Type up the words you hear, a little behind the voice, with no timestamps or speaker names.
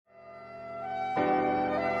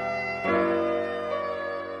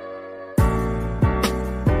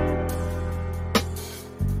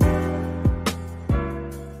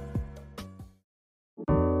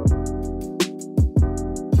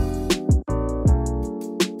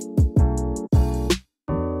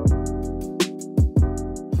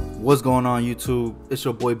What's going on, YouTube? It's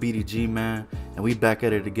your boy BDG, man, and we back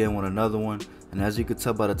at it again with another one. And as you can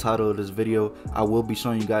tell by the title of this video, I will be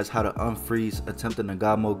showing you guys how to unfreeze attempting the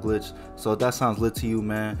God mode glitch. So if that sounds lit to you,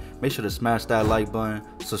 man, make sure to smash that like button,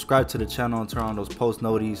 subscribe to the channel, and turn on those post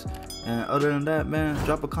noties. And other than that, man,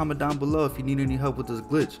 drop a comment down below if you need any help with this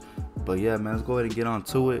glitch. But yeah, man, let's go ahead and get on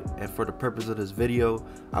to it. And for the purpose of this video,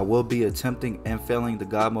 I will be attempting and failing the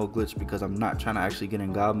God mode glitch because I'm not trying to actually get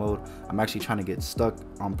in God mode. I'm actually trying to get stuck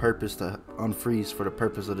on purpose to unfreeze for the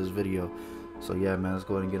purpose of this video. So yeah, man, let's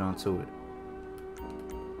go ahead and get on to it.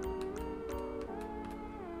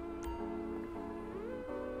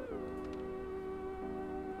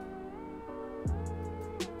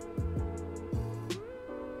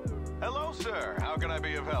 Hello, sir. How can I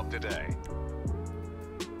be of help today?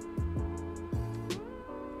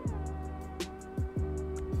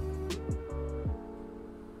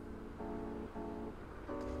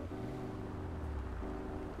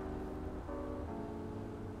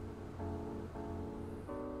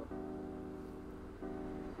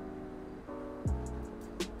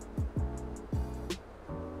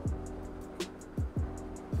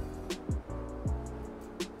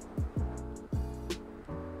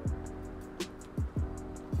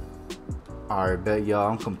 Alright, bet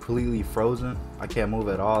y'all, I'm completely frozen. I can't move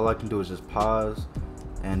at all. All I can do is just pause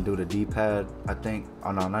and do the D-pad, I think.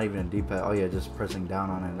 Oh no, not even a D-pad. Oh yeah, just pressing down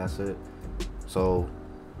on it, that's it. So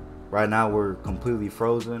right now we're completely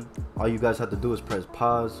frozen. All you guys have to do is press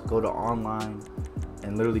pause, go to online,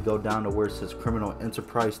 and literally go down to where it says Criminal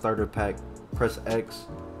Enterprise Starter Pack. Press X,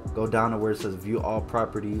 go down to where it says View All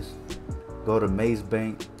Properties, go to Maze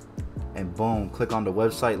Bank, and boom, click on the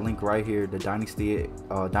website link right here, the Dynasty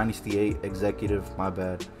 8 executive, my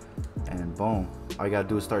bad, and boom, all you gotta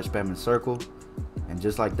do is start spamming circle, and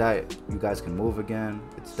just like that, you guys can move again.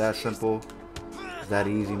 It's that simple, it's that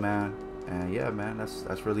easy, man. And yeah, man,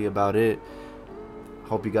 that's really about it.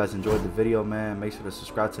 Hope you guys enjoyed the video, man. Make sure to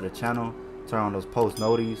subscribe to the channel, turn on those post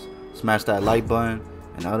noties, smash that like button,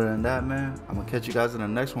 and other than that, man, I'm gonna catch you guys in the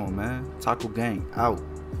next one, man. Taco Gang out.